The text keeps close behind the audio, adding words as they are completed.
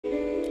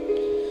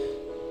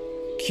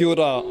Kia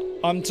ora,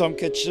 I'm Tom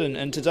Kitchen,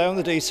 and today on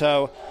The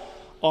Detail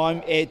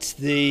I'm at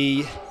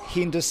the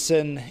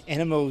Henderson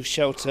Animal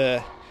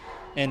Shelter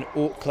in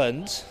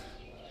Auckland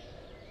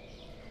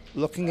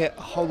looking at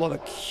a whole lot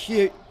of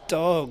cute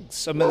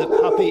dogs. I'm in the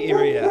puppy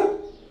area.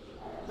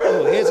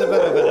 Oh, here's a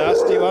bit of a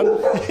nasty one.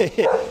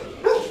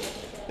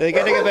 They're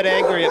getting a bit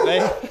angry at me.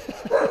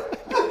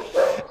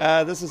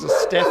 This is a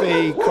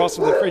Staffy cross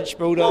with a French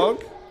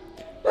Bulldog.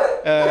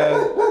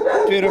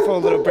 Beautiful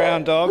little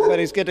brown dog, but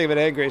he's getting a bit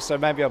angry, so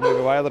maybe I'll move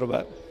away a little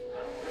bit.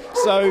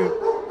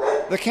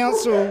 So the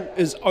council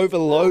is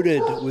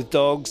overloaded with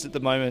dogs at the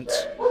moment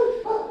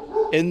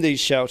in these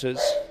shelters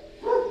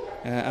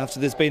after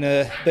there's been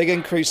a big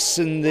increase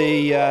in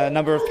the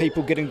number of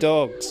people getting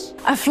dogs.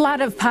 A flood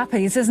of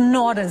puppies is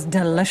not as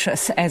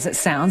delicious as it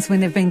sounds when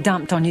they've been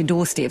dumped on your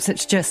doorsteps.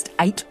 It's just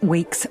 8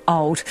 weeks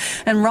old.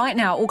 And right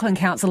now, Auckland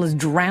Council is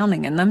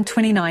drowning in them.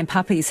 29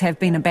 puppies have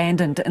been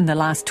abandoned in the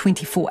last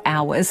 24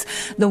 hours,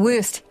 the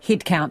worst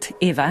head count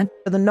ever.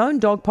 The known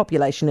dog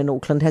population in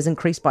Auckland has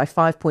increased by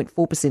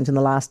 5.4% in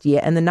the last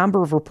year, and the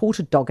number of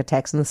reported dog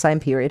attacks in the same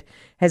period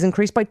has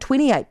increased by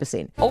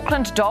 28%.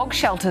 Auckland dog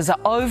shelters are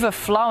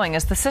overflowing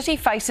as the city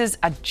faces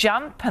a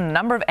jump in the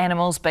number of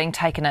animals being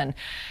taken in.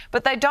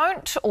 But they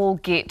don't all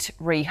get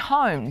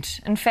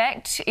rehomed. In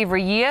fact,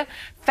 every year,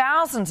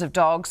 thousands of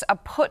dogs are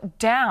put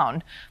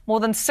down, more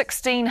than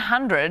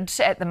 1,600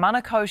 at the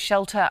Manukau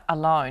shelter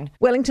alone.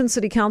 Wellington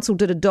City Council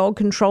did a dog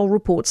control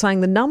report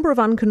saying the number of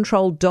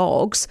uncontrolled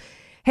dogs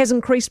has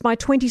increased by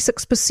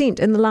 26%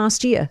 in the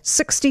last year.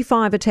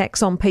 65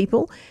 attacks on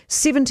people,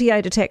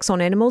 78 attacks on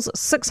animals,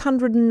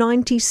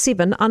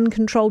 697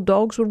 uncontrolled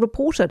dogs were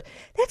reported.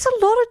 That's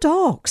a lot of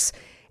dogs.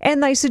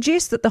 And they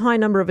suggest that the high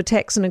number of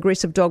attacks and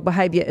aggressive dog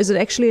behaviour is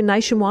actually a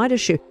nationwide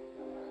issue.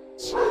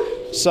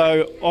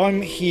 So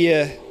I'm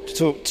here to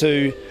talk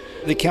to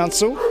the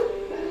council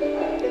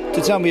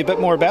to tell me a bit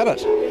more about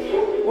it.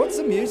 What's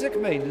the music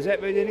mean? Does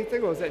that mean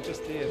anything, or is that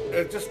just there?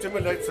 It just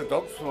stimulates the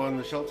dogs who are in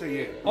the shelter,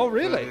 yeah. Oh,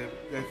 really?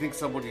 They think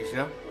somebody's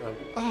here.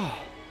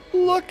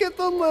 Look at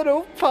the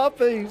little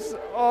puppies.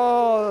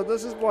 Oh,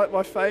 this is like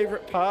my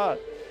favourite part.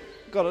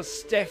 Got a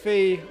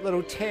Staffy,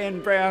 little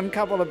tan brown,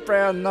 couple of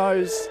brown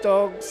nosed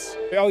dogs.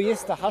 Oh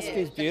yes, the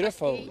husky's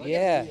beautiful.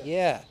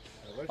 Yeah.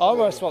 I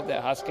almost want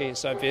that husky, it's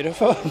so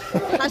beautiful.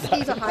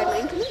 Huskies are high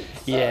maintenance?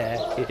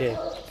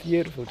 Yeah.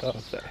 Beautiful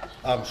dogs though.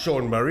 I'm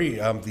Sean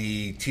Murray. I'm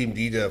the team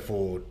leader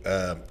for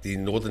the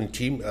northern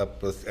team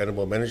up with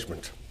animal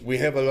management. We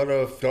have a lot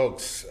of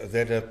dogs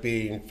that have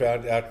been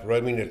found out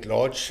roaming at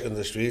large in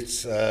the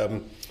streets,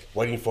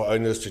 waiting for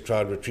owners to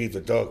try and retrieve the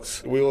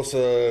dogs. We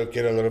also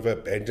get a lot of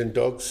abandoned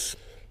dogs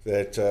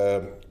that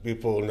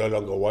people no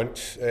longer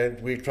want,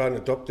 and we try and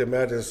adopt them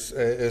out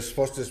as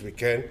fast as we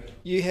can.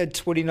 You had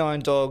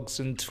 29 dogs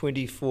in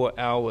 24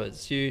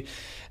 hours. You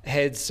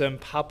had some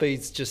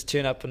puppies just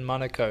turn up in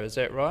Manukau, is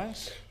that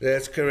right?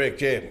 That's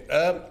correct,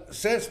 yeah.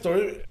 Sad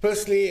story.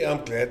 Personally,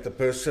 I'm glad the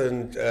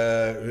person,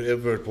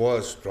 whoever it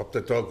was, dropped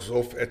the dogs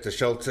off at the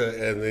shelter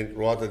and then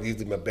rather leave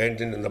them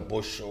abandoned in the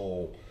bush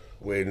or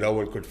where no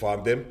one could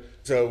find them.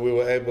 So we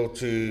were able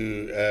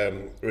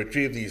to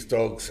retrieve these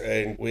dogs,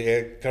 and we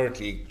are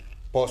currently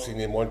passing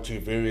them on to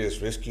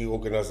various rescue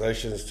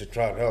organisations to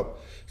try and help.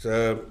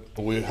 So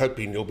we're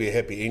hoping there'll be a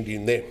happy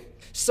ending there.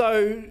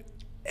 So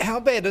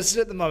how bad is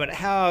it at the moment?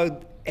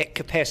 How at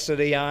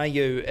capacity are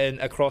you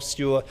across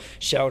your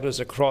shelters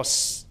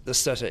across the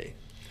city?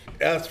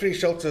 Our 3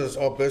 shelters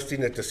are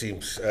bursting at the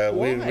seams.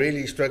 We're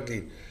really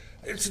struggling.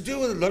 It's to do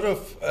with a lot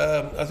of,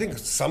 I think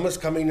summer's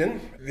coming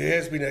in. There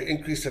has been an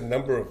increase in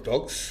number of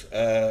dogs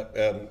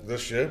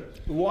this year.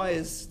 Why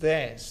is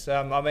that?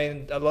 I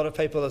mean, a lot of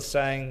people are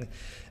saying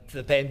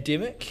the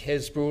pandemic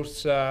has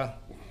brought a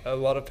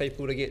lot of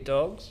people to get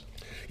dogs.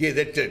 Yeah,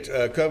 that did.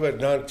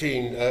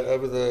 COVID-19,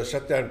 over the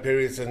shutdown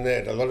periods and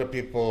that, a lot of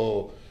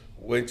people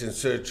went in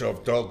search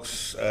of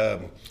dogs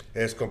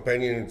as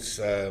companions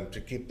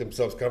to keep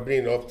themselves company.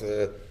 And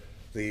after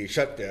the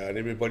shutdown,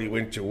 everybody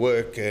went to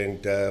work,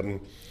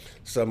 and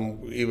some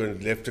even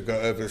left to go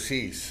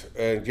overseas.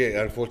 And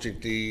yeah,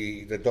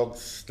 unfortunately, the dogs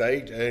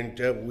stayed,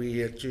 and we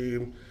had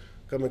to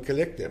come and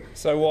collect them.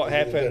 So what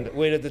happened?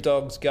 Where did the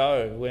dogs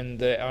go when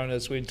the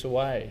owners went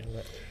away?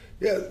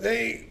 Yeah,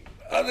 they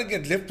either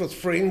get left with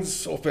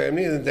friends or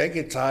family, and they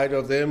get tired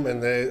of them,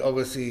 and they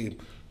obviously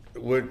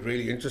weren't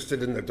really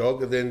interested in the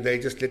dog, and then they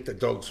just let the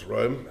dogs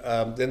roam.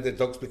 Then the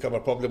dogs become a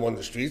problem on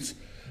the streets.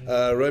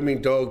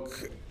 Roaming dog,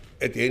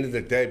 at the end of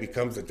the day,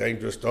 becomes a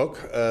dangerous dog.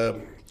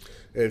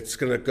 It's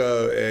going to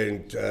go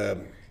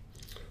and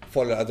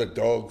follow other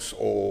dogs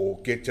or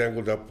get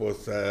tangled up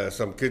with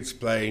some kids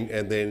playing,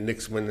 and then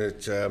next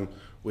minute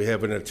we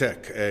have an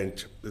attack,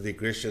 and the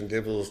aggression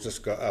levels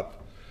just go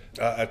up.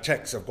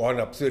 Attacks have gone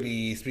up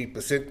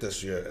 33%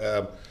 this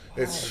year.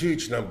 It's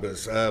huge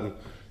numbers.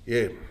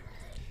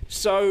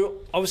 So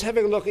I was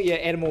having a look at your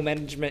animal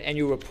management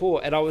annual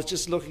report, and I was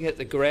just looking at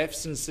the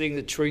graphs and seeing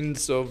the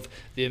trends of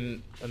the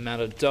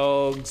amount of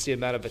dogs, the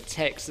amount of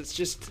attacks. It's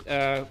just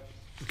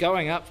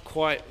going up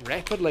quite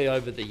rapidly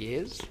over the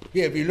years.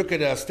 Yeah, if you look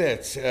at our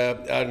stats,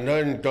 our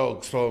known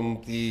dogs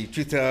from the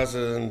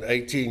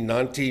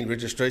 2018-19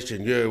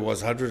 registration year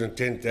was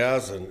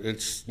 110,000.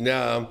 It's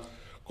now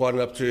gone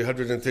up to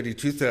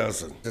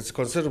 132,000. It's a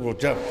considerable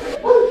jump.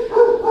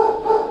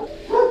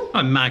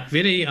 I'm Mark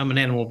Vetty. I'm an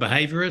animal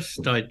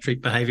behaviourist. I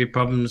treat behaviour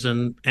problems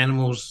in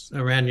animals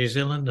around New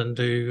Zealand and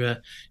do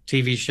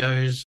TV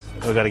shows.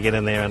 We've got to get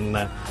in there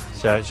and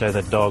show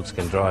that dogs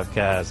can drive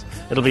cars.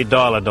 It'll be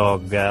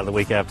Dial-A-Dog the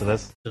week after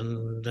this.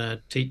 And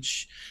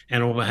teach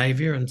animal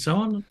behaviour and so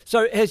on.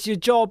 So has your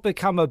job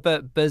become a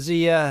bit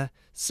busier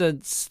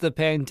since the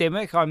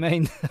pandemic? I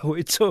mean,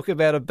 we talk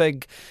about a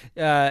big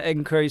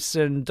increase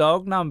in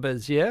dog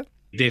numbers, yeah?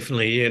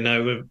 Definitely,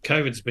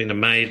 COVID's been a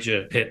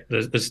major hit.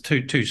 There's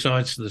two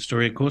sides to the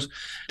story, of course.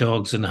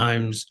 Dogs in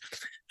homes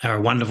are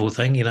a wonderful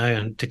thing,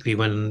 and particularly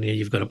when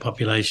you've got a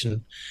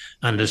population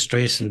under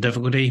stress and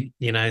difficulty,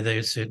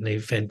 they're certainly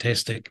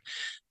fantastic.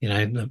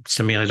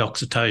 Stimulate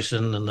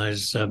oxytocin and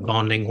those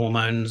bonding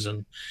hormones.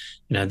 And,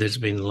 there's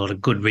been a lot of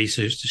good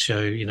research to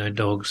show,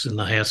 dogs in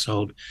the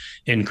household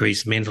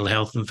increase mental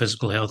health and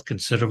physical health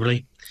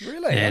considerably.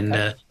 Really? And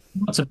okay.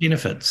 Lots of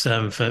benefits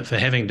for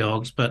having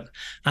dogs, but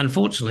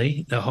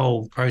unfortunately, the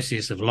whole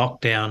process of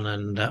lockdown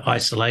and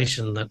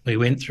isolation that we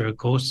went through, of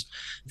course,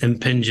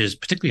 impinges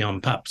particularly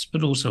on pups,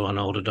 but also on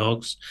older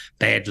dogs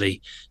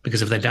badly,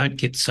 because if they don't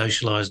get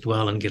socialised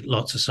well and get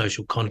lots of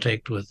social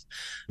contact with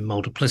a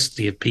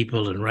multiplicity of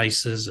people and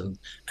races and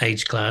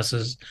age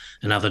classes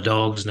and other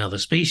dogs and other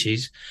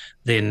species,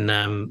 then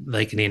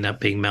they can end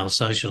up being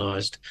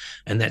mal-socialised.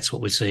 And that's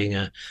what we're seeing,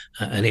 an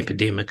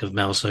epidemic of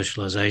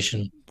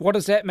mal-socialisation. What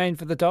does that mean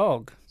for the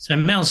dog? So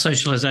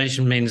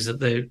mal-socialisation means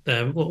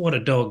that what a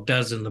dog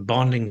does in the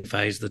bonding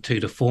phase, the 2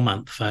 to 4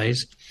 month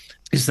phase,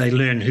 is they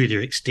learn who their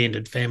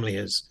extended family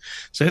is.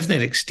 So if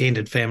that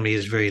extended family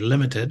is very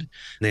limited,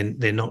 then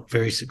they're not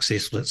very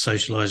successful at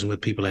socialising with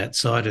people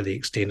outside of the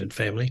extended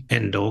family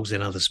and dogs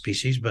and other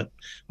species, but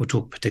we'll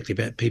talk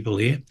particularly about people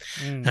here.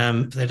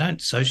 If they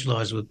don't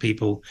socialise with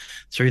people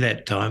through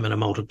that time and a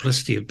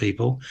multiplicity of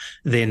people,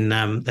 then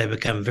they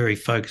become very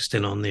focused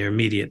in on their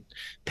immediate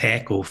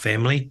pack or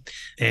family,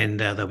 and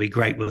they'll be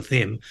great with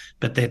them,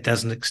 but that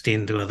doesn't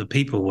extend to other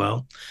people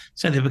well.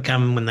 So they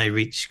become, when they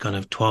reach kind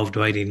of 12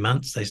 to 18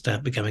 months, they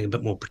start becoming a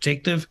bit more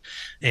protective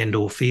and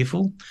or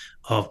fearful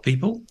of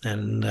people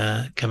and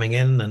coming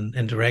in and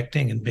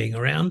interacting and being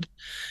around.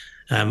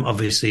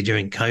 Obviously,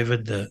 during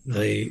COVID,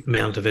 the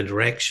amount of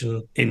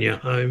interaction in your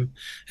home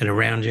and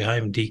around your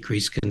home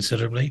decreased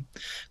considerably.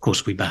 Of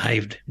course, we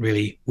behaved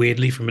really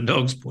weirdly from a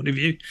dog's point of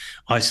view,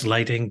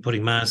 isolating,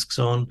 putting masks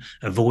on,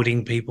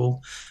 avoiding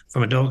people.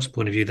 From a dog's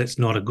point of view, that's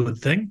not a good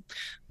thing.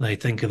 They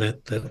think of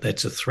it that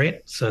that's a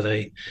threat, so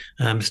they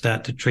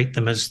start to treat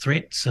them as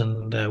threats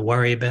and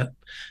worry about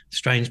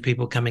strange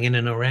people coming in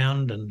and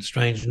around and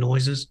strange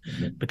noises,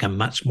 become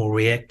much more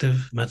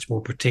reactive, much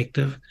more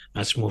protective,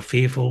 much more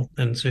fearful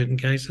in certain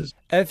cases.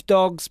 If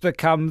dogs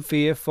become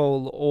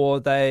fearful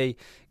or they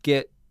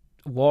get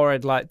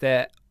worried like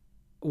that,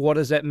 what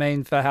does that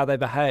mean for how they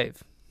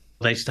behave?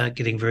 They start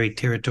getting very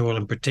territorial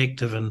and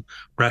protective and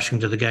rushing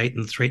to the gate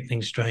and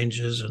threatening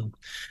strangers. And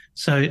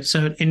so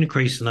an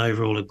increase in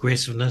overall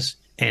aggressiveness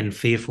and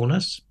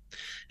fearfulness,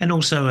 and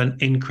also an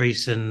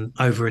increase in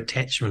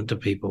over-attachment to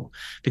people,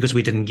 because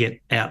we didn't get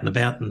out and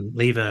about and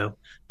leave our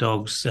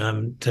dogs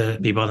to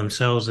be by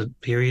themselves at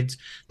periods.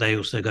 They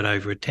also got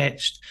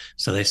over-attached,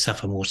 so they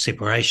suffer more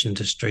separation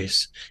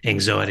distress,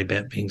 anxiety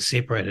about being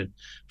separated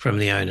from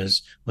the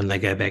owners when they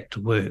go back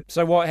to work.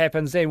 So what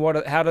happens then?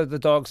 How do the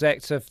dogs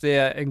act if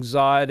they're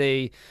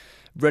anxiety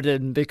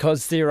ridden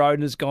because their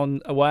owner's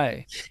gone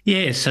away?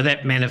 Yeah, so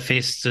that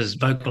manifests as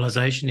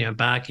vocalisation,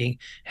 barking,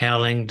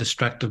 howling,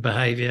 destructive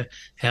behaviour,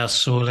 house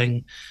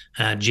soiling,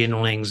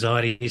 general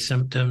anxiety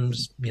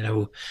symptoms,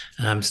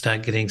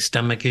 start getting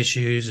stomach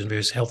issues and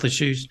various health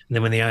issues. And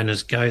then when the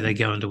owners go, they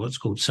go into what's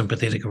called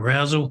sympathetic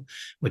arousal,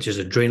 which is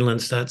adrenaline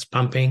starts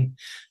pumping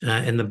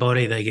in the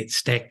body. They get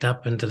stacked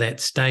up into that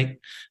state.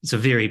 It's a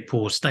very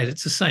poor state.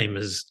 It's the same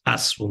as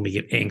us when we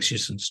get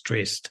anxious and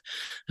stressed,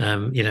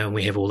 and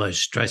we have all those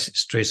stress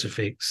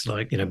effects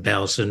like,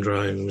 bowel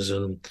syndromes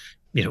and,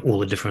 all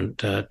the different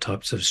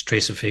types of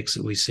stress effects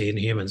that we see in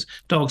humans.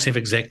 Dogs have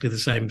exactly the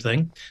same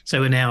thing.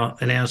 So in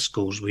our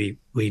schools, we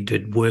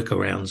did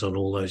workarounds on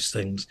all those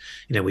things.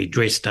 We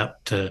dressed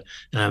up to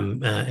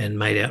and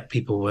made out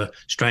people were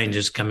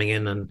strangers coming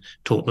in and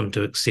taught them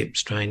to accept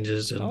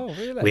strangers. And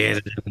really? We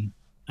added in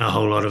a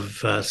whole lot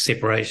of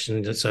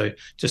separation. So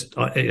just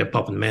popping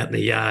them out in the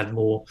yard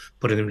more,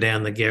 putting them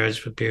down the garage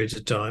for periods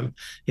of time,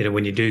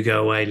 when you do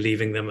go away,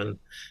 leaving them.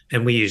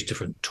 And we use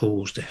different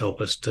tools to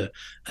help us to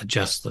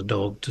adjust the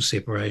dog to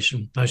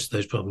separation. Most of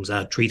those problems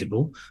are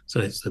treatable, so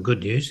that's the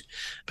good news.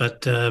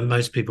 But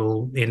most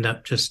people end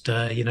up just,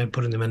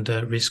 putting them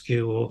into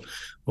rescue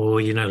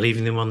or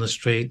leaving them on the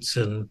streets.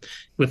 And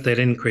with that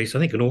increase, I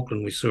think in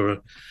Auckland we saw a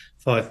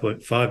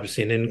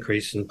 5.5%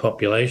 increase in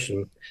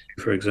population,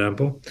 for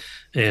example.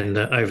 And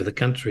over the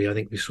country, I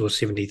think we saw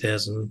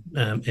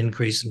 70,000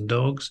 increase in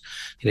dogs.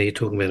 You're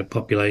talking about a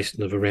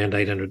population of around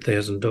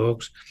 800,000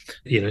 dogs.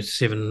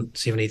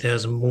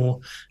 70,000 more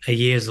a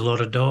year is a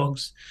lot of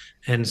dogs.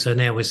 And so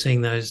now we're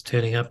seeing those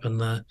turning up in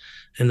the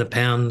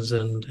pounds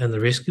and the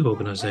rescue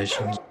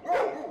organisations.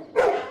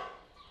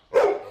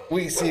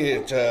 We see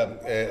it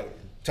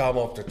time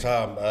after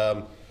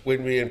time.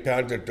 When we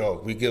impound a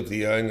dog, we give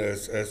the owner,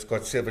 it's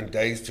got 7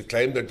 days to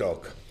claim the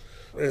dog.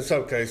 In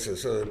some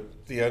cases,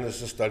 the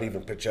owners just don't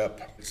even pitch up.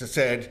 It's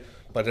sad,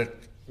 but it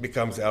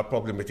becomes our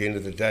problem at the end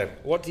of the day.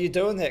 What do you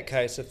do in that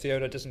case if the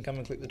owner doesn't come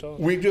and collect the dog?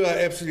 We do our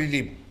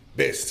absolutely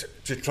best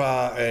to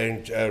try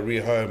and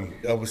rehome.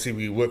 Obviously,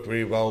 we work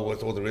very well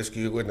with all the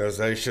rescue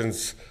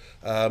organisations.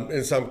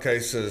 In some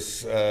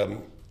cases,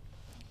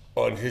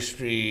 on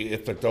history,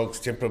 if a dog's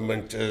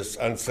temperament is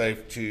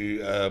unsafe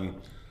to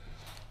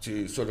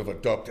sort of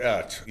adopt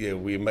out,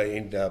 we may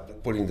end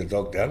up putting the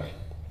dog down.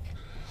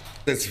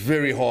 It's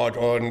very hard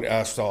on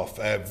our staff,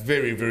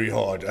 very, very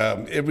hard.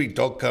 Every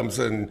dog comes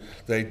in,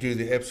 they do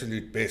the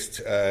absolute best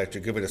to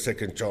give it a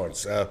second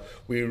chance.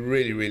 We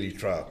really, really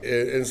try.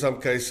 In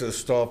some cases,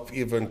 staff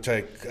even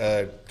take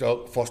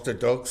foster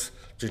dogs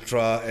to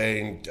try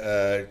and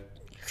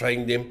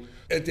train them.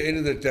 At the end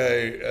of the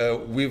day,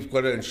 we've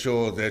got to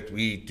ensure that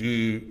we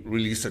do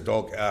release a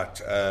dog out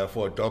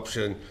for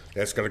adoption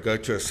that's going to go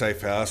to a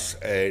safe house,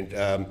 and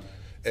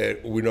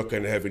we're not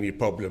going to have any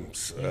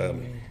problems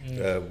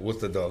with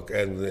the dog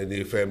and the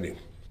new family.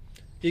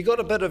 You got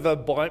a bit of a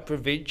bite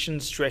prevention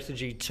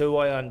strategy too,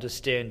 I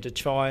understand, to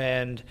try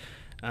and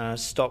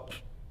stop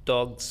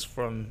dogs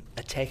from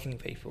attacking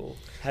people.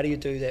 How do you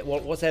do that?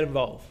 What's that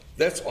involve?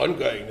 That's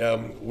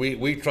ongoing.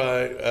 We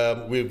try.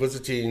 We're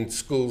visiting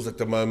schools at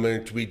the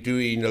moment. We're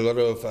doing a lot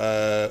of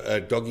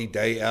doggy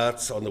day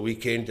outs on the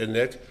weekend and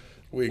that.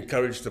 We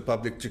encourage the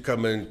public to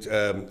come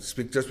and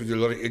speak to us. We do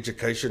a lot of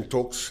education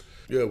talks.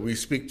 We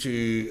speak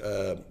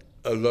to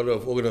a lot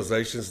of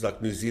organisations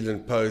like New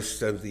Zealand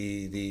Post and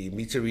the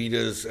meter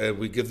readers, and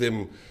we give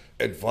them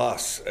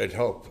advice and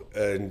help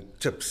and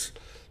tips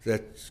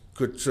that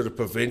could sort of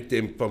prevent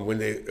them from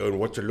on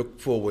what to look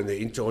for when they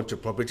enter onto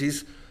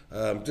properties.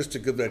 Just to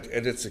give that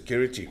added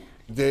security.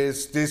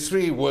 There's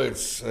 3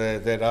 words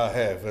that I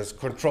have as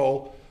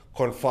control,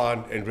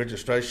 confine and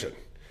registration.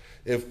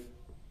 If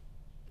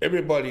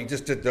everybody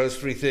just did those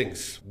 3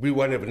 things, we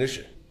won't have an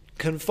issue.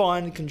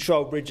 Confine,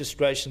 control,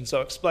 registration.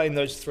 So explain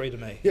those 3 to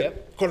me.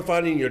 Yep.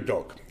 Confining your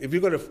dog. If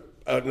you've got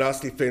a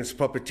nicely fenced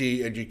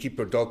property and you keep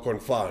your dog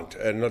confined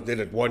and not let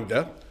it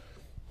wander,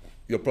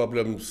 your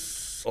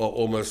problems are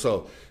almost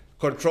solved.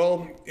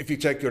 Control, if you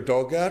take your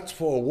dog out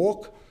for a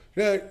walk,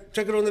 take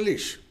it on the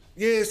leash.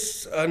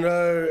 Yes, I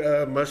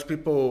know most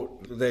people,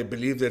 they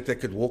believe that they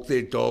could walk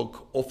their dog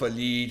off a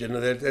lead, and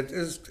it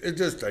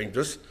is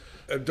dangerous.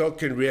 A dog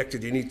can react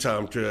at any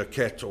time to a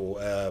cat or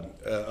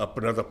up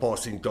another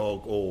passing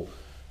dog, or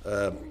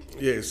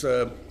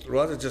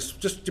rather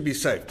just to be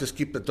safe, just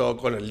keep the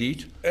dog on a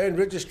lead. And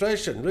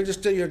registration,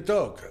 register your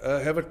dog,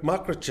 have it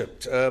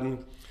microchipped.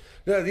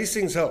 These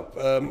things help.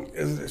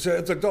 So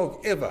if the dog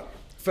ever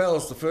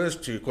fails the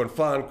first 2,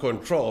 confine,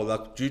 control,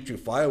 like due to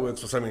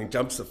fireworks or something,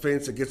 jumps the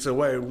fence and gets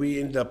away, and we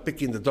end up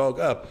picking the dog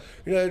up,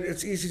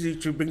 it's easy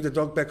to bring the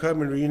dog back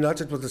home and reunite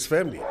it with its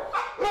family.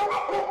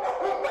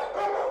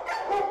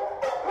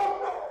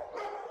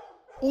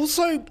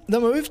 Also, the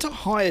move to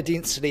higher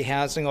density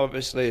housing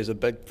obviously is a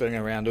big thing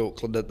around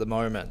Auckland at the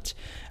moment.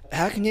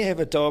 How can you have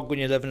a dog when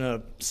you live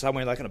in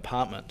somewhere like an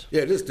apartment?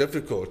 Yeah, it is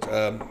difficult.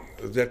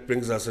 That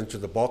brings us into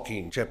the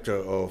barking chapter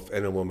of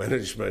animal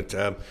management.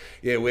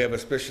 We have a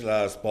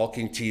specialised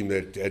barking team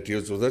that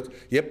deals with it.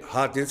 Yep,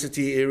 high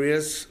density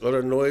areas, a lot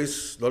of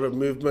noise, a lot of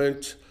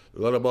movement, a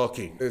lot of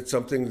barking. It's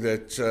something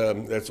that's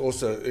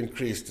also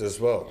increased as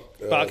well.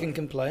 Barking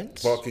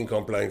complaints? Barking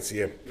complaints,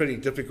 yeah. Pretty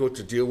difficult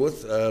to deal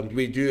with.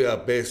 We do our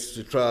best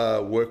to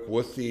try work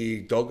with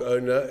the dog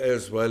owner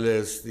as well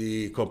as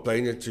the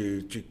complainer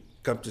to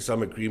come to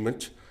some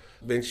agreement.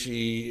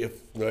 Eventually,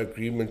 if no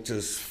agreement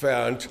is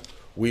found,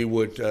 we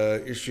would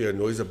issue a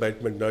noise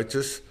abatement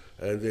notice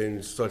and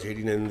then start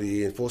heading in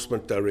the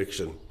enforcement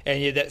direction.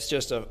 And that's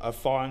just a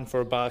fine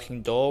for a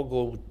barking dog,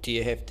 or do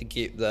you have to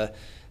get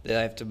they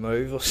have to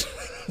move, or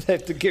they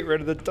have to get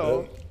rid of the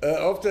dog?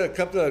 After a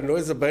couple of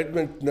noise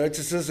abatement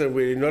notices and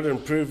we're not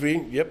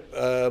improving,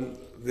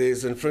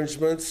 there's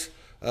infringements.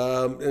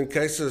 In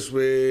cases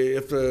where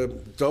if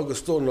the dog is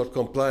still not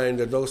complying,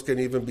 the dogs can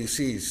even be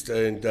seized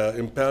and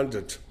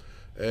impounded.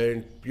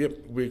 And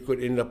we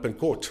could end up in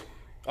court.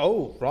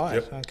 Oh,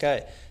 right,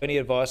 okay. Any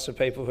advice for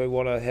people who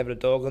want to have a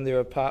dog in their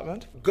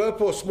apartment? Go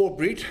for a small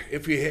breed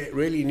if you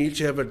really need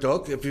to have a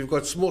dog. If you've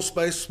got small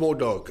space, small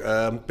dog.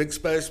 Big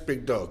space,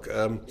 big dog.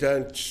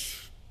 Don't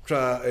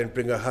try and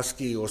bring a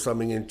husky or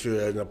something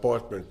into an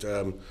apartment.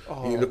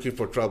 You're looking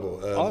for trouble.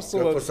 Go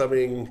for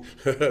something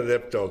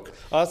that dog.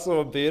 I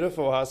saw a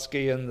beautiful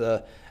husky in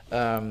the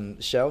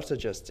shelter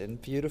just then.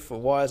 Beautiful.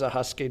 Why is a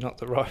husky not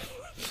the right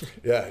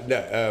one?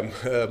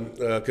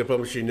 I can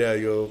promise you now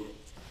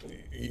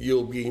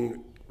you'll be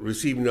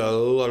receiving a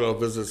lot of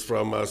visits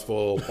from us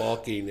for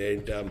barking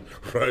and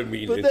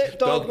roaming But and that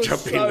dog was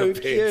jumping so the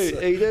pets.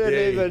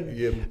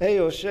 cute. He he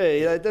or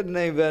she, they didn't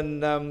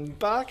even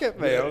bark at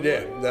me.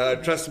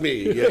 No, trust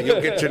me,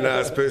 you'll get your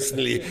nails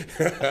personally.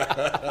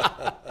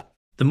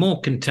 The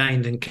more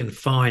contained and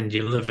confined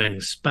your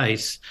living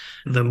space,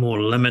 the more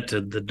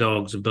limited the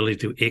dog's ability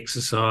to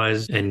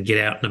exercise and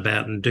get out and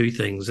about and do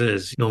things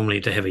is.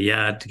 Normally to have a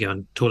yard to go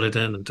and toilet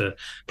in and to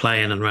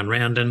play in and run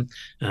around in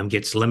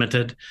gets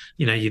limited.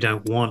 You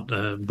don't want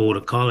a border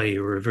collie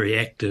or a very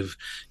active,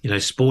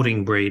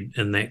 sporting breed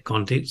in that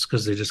context,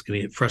 because they're just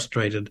going to get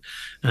frustrated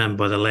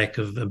by the lack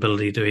of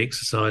ability to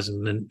exercise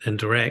and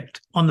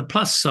interact. On the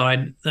plus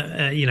side,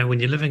 when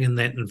you're living in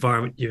that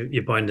environment,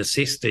 you're by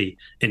necessity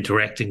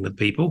interacting with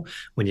people.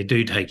 When you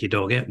do take your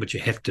dog out, which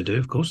you have to do,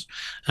 of course,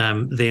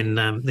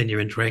 then you're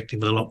interacting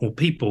with a lot more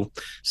people.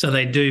 So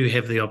they do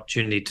have the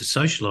opportunity to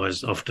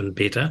socialise often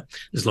better,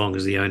 as long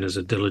as the owner's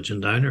a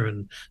diligent owner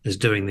and is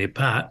doing their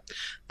part.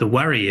 The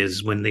worry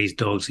is when these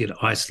dogs get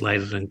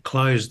isolated and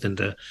closed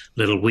into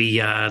little wee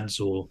yards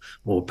or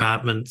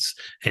apartments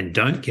and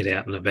don't get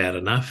out and about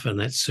enough, and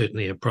that's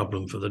certainly a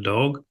problem for the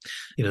dog.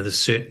 There's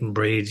certain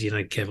breeds,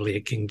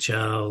 Cavalier King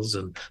Charles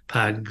and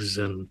pugs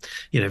and,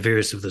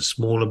 various of the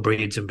smaller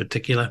breeds in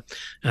particular,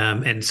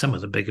 and some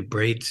of the bigger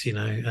breeds,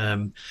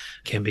 can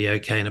be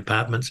okay in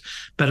apartments.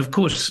 But of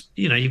course,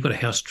 you've got to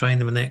house train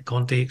them in that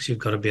context. You've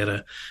got to be able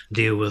to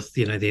deal with,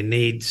 their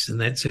needs in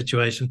that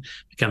situation.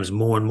 It becomes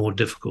more and more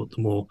difficult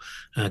the more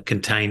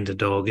contained a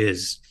dog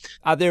is.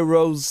 Are there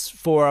rules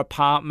for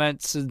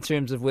apartments in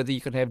terms of whether you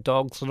can have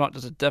dogs or not?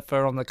 Does it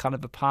differ on the kind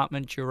of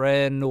apartment you're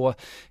in, or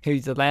who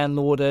the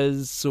landlord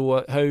is,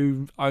 or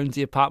who owns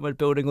the apartment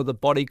building, or the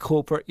body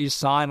corporate you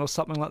sign, or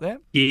something like that?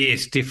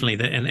 Yes,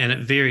 definitely. And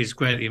it varies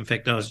greatly. In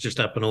fact, I was just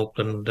up in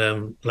Auckland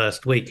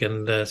last week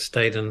and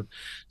stayed in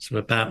some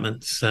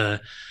apartments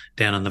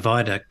down in the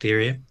Viaduct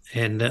area,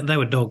 and they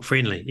were dog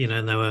friendly,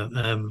 and they were,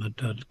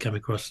 I'd come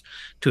across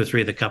 2 or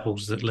 3 of the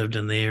couples that lived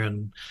in there,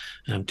 and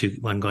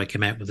one guy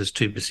came out with his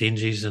 2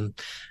 Basenjis,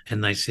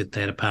 and they said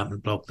that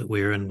apartment block that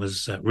we were in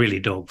was really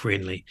dog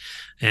friendly.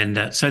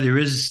 And so there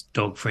is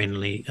dog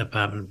friendly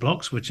apartment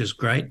blocks, which is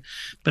great.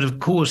 But of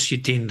course you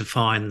tend to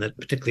find that,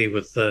 particularly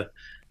with the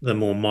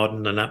more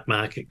modern and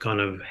upmarket kind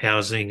of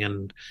housing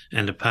and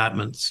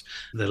apartments,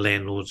 the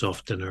landlords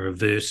often are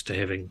averse to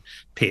having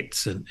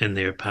pets in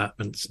their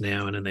apartments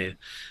now and in their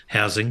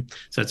housing.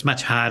 So it's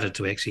much harder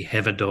to actually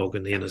have a dog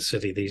in the inner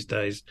city these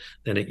days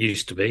than it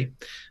used to be.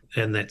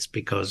 And that's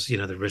because,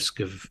 the risk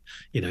of,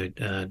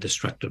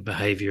 destructive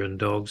behaviour in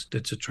dogs,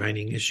 it's a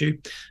training issue,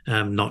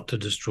 not to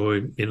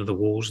destroy, the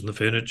walls and the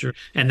furniture.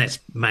 And that's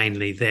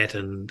mainly that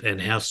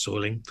and house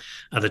soiling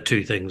are the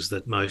 2 things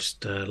that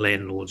most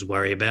landlords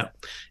worry about.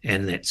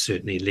 And that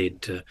certainly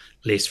led to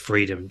less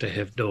freedom to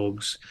have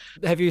dogs.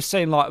 Have you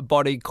seen like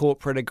body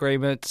corporate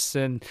agreements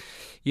and,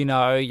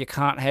 you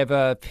can't have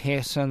a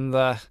pet in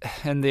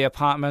the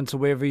apartment or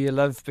wherever you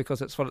live because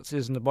that's what it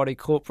says in the body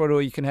corporate,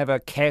 or you can have a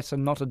cat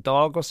and not a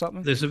dog or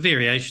something? There's a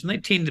variation. They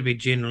tend to be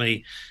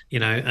generally,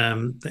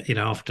 often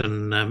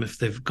if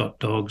they've got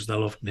dogs,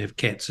 they'll often have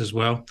cats as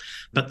well.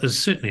 But there's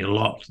certainly a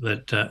lot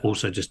that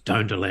also just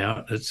don't allow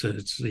it.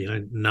 It's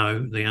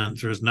no. The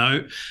answer is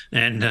no,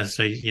 and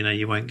so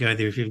you won't go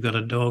there if you've got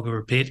a dog or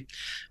a pet.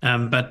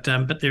 But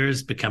there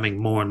is becoming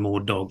more and more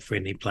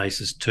dog-friendly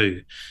places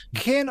too.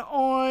 Can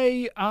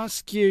I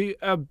ask you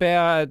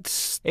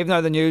about, even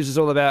though the news is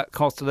all about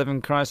cost of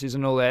living crises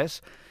and all that,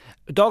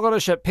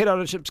 pet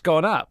ownership's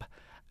gone up.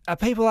 Are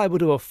people able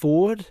to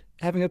afford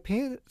having a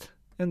pet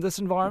in this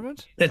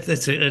environment?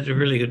 That's a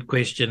really good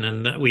question,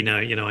 and we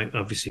know,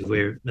 obviously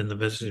we're in the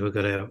business. We've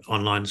got our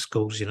online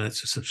schools.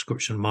 It's a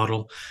subscription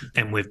model,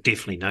 and we've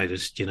definitely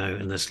noticed,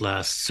 in this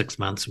last 6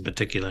 months in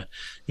particular,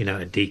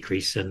 a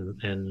decrease in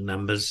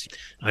numbers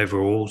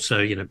overall.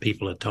 So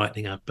people are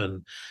tightening up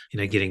and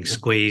getting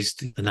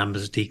squeezed. The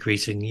numbers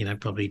decreasing,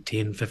 probably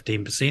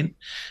 10-15%.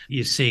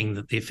 You're seeing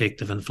that the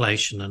effect of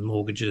inflation and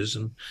mortgages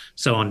and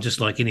so on, just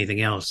like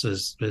anything else,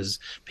 is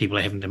people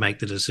are having to make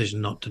the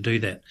decision not to do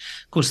that.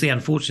 Of course, the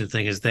unfortunate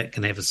thing is that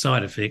can have a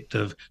side effect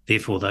of,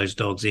 therefore, those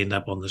dogs end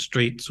up on the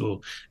streets or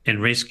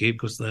in rescue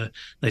because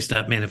they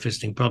start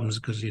manifesting problems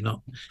because you're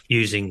not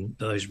using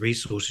those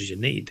resources you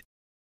need.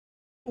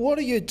 What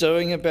are you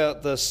doing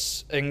about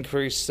this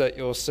increase that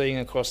you're seeing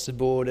across the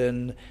board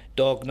in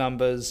dog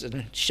numbers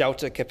and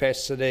shelter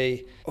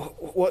capacity?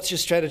 What's your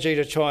strategy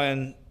to try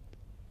and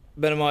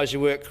minimise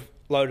your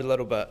workload a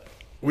little bit?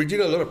 We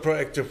did a lot of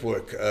proactive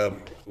work.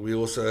 We're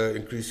also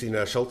increasing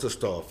our shelter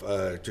staff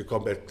to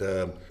combat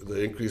the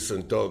increase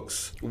in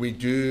dogs. We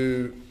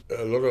do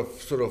a lot of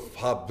sort of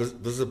high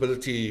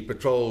visibility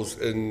patrols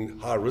in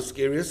high risk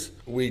areas.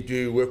 We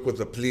do work with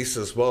the police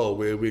as well,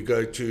 where we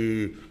go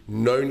to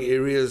known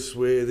areas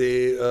where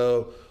there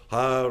are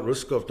high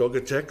risk of dog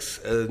attacks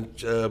and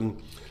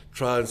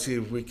try and see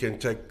if we can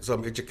take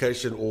some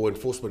education or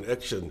enforcement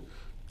action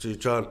to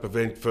try and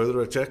prevent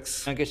further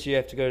attacks. I guess you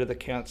have to go to the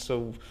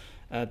council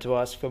to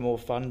ask for more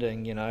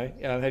funding, you know.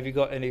 Have you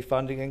got any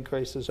funding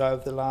increases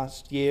over the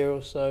last year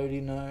or so, do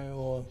you know?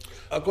 Or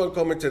I can't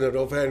comment on it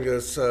offhand,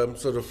 it's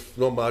sort of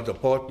not my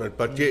department,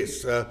 but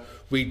yes,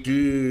 we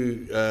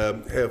do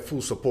have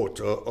full support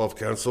of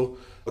council.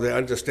 They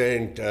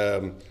understand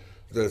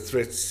the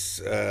threats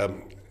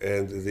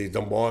and the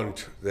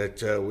demand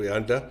that we're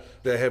under.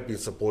 They have been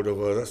supportive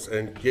of us,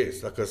 and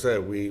yes, like I say,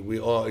 we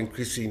are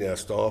increasing our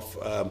staff.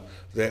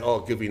 They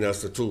are giving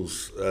us the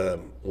tools,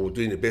 or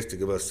doing their best to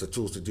give us the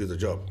tools to do the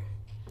job.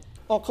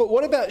 Oh, cool.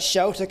 What about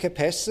shelter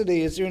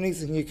capacity? Is there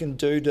anything you can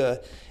do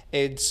to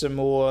add some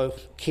more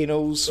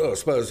kennels? Well, I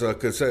suppose I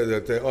could say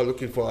that they are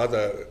looking for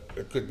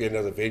it could be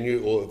another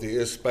venue, or there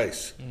is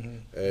space,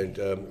 and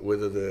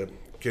whether the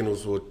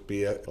kennels would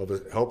be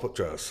of help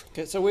to us.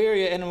 Okay, so where are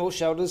your animal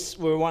shelters?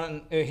 We're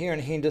one here in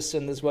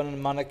Henderson, there's one in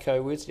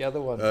Manukau. Where's the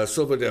other one?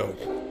 Silverdale.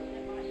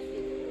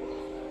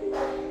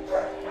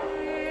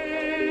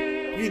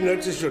 You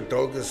notice your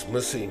dog is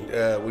missing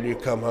when you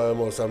come home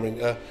or something,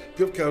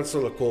 give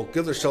council a call,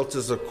 give the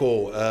shelters a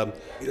call.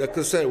 Like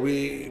I say,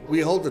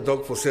 we hold the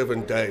dog for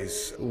 7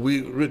 days.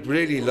 We would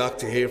really like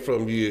to hear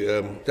from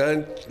you.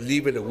 Don't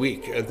leave it a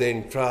week and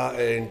then try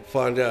and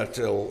find out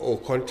or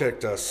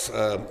contact us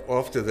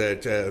after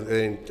that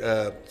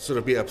and sort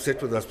of be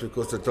upset with us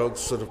because the dog's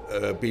sort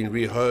of been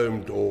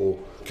rehomed or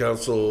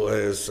council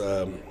has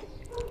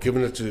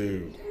given it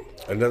to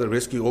another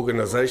rescue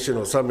organisation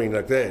or something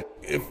like that.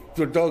 If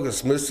your dog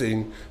is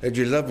missing and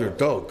you love your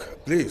dog,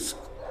 please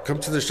come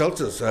to the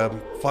shelters,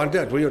 find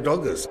out where your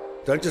dog is.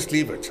 Don't just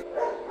leave it.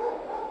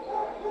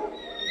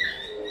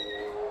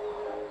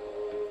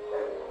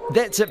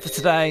 That's it for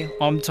today.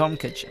 I'm Tom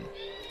Kitchen.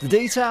 The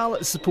Detail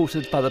is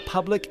supported by the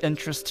Public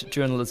Interest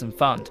Journalism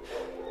Fund.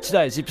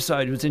 Today's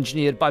episode was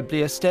engineered by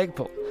Blair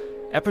Stagpool.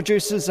 Our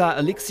producers are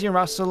Alexia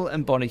Russell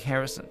and Bonnie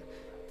Harrison.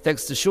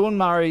 Thanks to Sean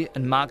Murray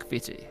and Mark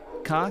Vetty.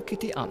 Ka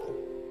kite anō.